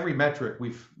by every metric,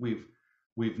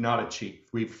 we've not achieved.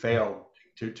 We've failed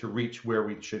to reach where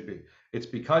we should be. It's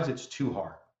because it's too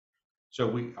hard.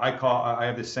 So I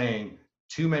have this saying,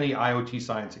 too many IoT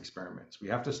science experiments. We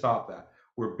have to stop that.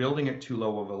 We're building at too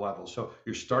low of a level. So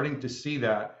you're starting to see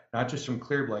that, not just from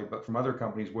ClearBlade, but from other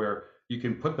companies where you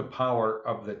can put the power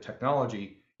of the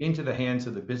technology into the hands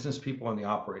of the business people and the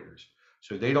operators.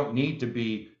 So they don't need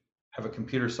to have a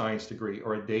computer science degree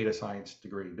or a data science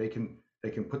degree. They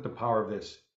can put the power of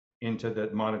this into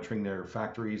monitoring their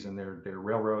factories and their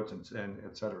railroads and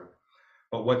et cetera.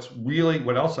 But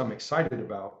what else I'm excited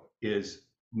about is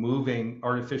moving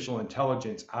artificial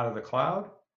intelligence out of the cloud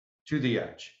to the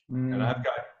edge. And I've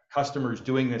got customers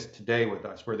doing this today with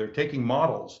us, where they're taking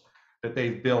models that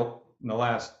they've built in the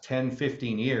last 10,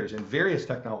 15 years in various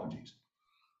technologies,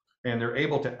 and they're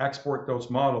able to export those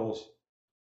models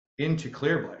into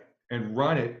ClearBlade and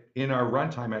run it in our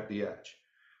runtime at the edge.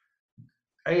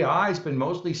 AI has been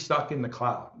mostly stuck in the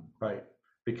cloud, right?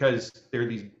 Because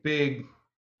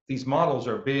these models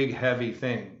are big, heavy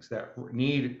things that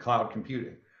need cloud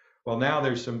computing. Well, now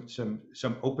there's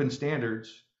some open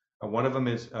standards. One of them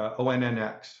is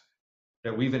ONNX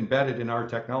that we've embedded in our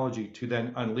technology to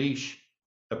then unleash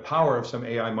the power of some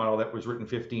AI model that was written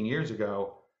 15 years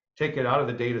ago, take it out of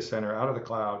the data center, out of the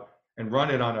cloud, and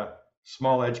run it on a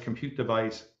small edge compute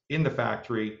device in the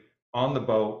factory, on the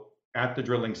boat, at the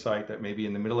drilling site that may be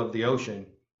in the middle of the ocean,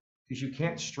 is you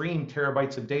can't stream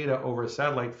terabytes of data over a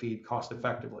satellite feed cost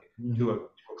effectively to a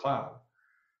cloud.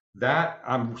 That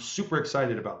I'm super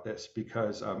excited about this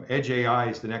because edge AI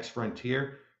is the next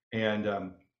frontier,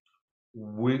 and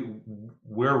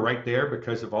we're right there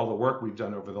because of all the work we've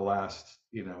done over the last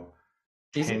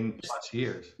 10 plus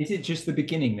years. Is it just the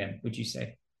beginning then, would you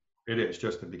say? It is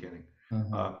just the beginning.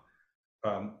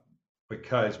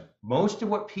 Because most of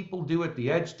what people do at the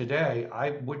edge today,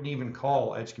 I wouldn't even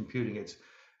call edge computing. It's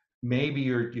maybe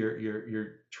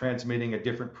you're transmitting a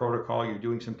different protocol, you're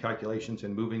doing some calculations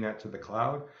and moving that to the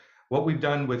cloud. What we've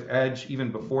done with edge,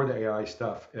 even before the AI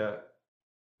stuff,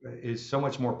 is so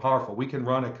much more powerful. We can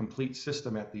run a complete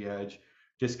system at the edge,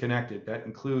 disconnected. That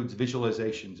includes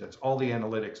visualizations. That's all the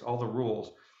analytics, all the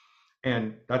rules.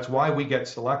 And that's why we get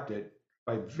selected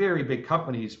by very big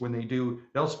companies when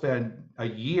they'll spend a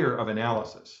year of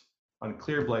analysis on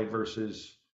ClearBlade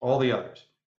versus all the others.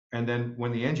 And then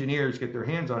when the engineers get their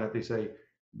hands on it, they say,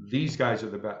 these guys are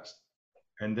the best.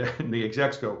 And then the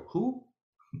execs go, who?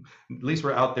 At least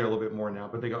we're out there a little bit more now,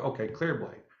 but they go, okay,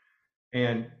 ClearBlade.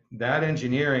 And that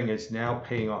engineering is now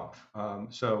paying off.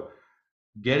 So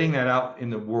getting that out in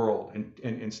the world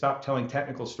and stop telling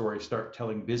technical stories, start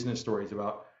telling business stories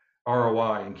about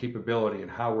ROI and capability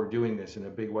and how we're doing this in a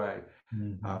big way.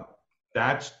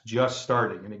 That's just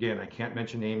starting. And again, I can't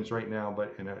mention names right now,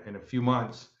 but in a few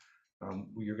months,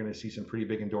 you're going to see some pretty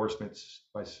big endorsements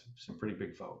by some pretty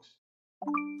big folks.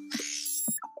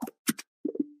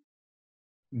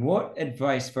 What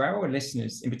advice for our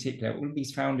listeners in particular, all of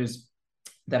these founders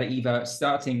that are either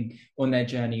starting on their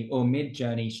journey or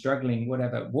mid-journey, struggling,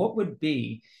 whatever, what would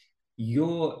be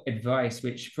your advice,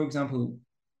 which, for example,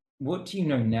 what do you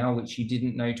know now which you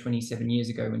didn't know 27 years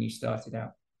ago when you started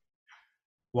out?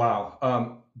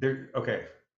 Wow. Okay.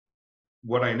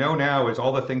 What I know now is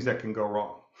all the things that can go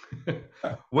wrong,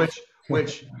 which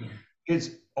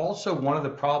is also one of the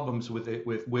problems with it,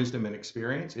 with wisdom and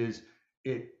experience is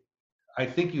I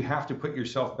think you have to put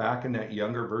yourself back in that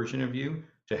younger version of you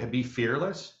to be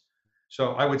fearless.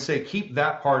 So I would say keep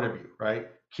that part of you, right?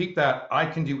 Keep that I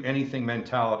can do anything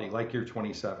mentality like you're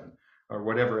 27 or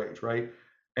whatever age, right?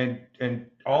 And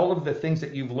all of the things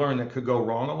that you've learned that could go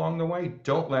wrong along the way,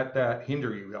 don't let that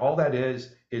hinder you. All that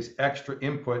is extra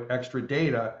input, extra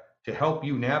data to help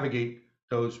you navigate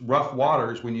those rough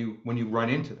waters when you run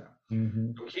into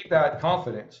them. So keep that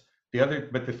confidence.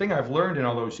 But the thing I've learned in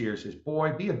all those years is,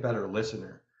 boy, be a better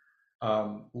listener.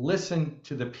 Listen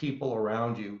to the people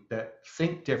around you that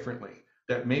think differently,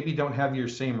 that maybe don't have your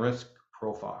same risk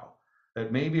profile,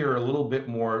 that maybe are a little bit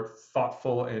more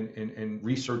thoughtful and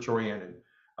research oriented.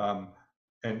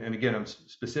 And again, I'm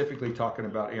specifically talking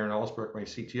about Aaron Ellisbrook, my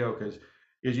CTO, because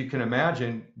as you can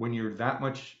imagine, when you're that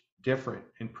much different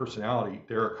in personality,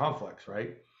 there are conflicts,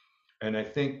 right? And I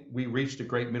think we reached a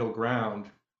great middle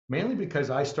ground, mainly because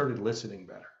I started listening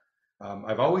better.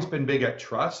 I've always been big at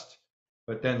trust,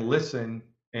 but then listen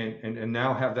and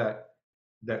now have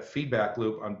that feedback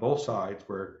loop on both sides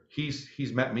where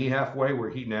he's met me halfway,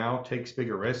 where he now takes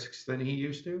bigger risks than he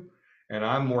used to. And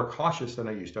I'm more cautious than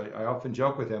I used to. I often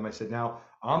joke with him. I said, now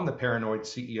I'm the paranoid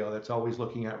CEO that's always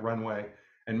looking at runway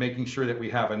and making sure that we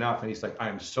have enough. And he's like,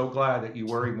 I'm so glad that you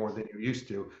worry more than you used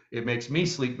to. It makes me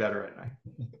sleep better at night.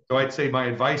 So I'd say my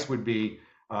advice would be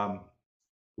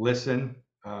listen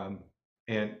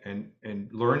and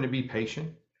learn to be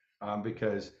patient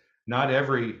because not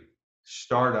every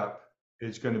startup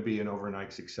is going to be an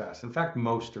overnight success. In fact,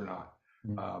 most are not.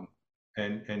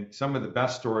 And some of the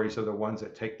best stories are the ones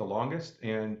that take the longest,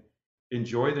 and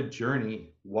enjoy the journey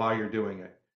while you're doing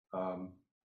it.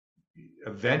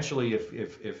 Eventually,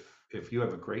 if you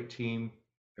have a great team,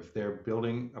 if they're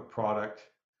building a product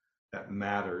that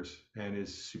matters and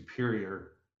is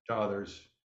superior to others,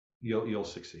 you'll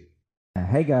succeed.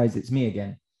 Hey guys, it's me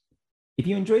again. If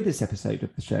you enjoyed this episode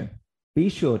of the show, be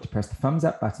sure to press the thumbs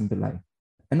up button below.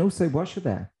 And also, whilst you're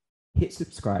there, hit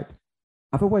subscribe.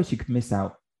 Otherwise, you could miss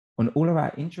out on all of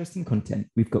our interesting content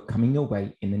we've got coming your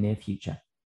way in the near future.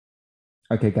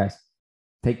 Okay, guys,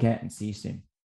 take care and see you soon.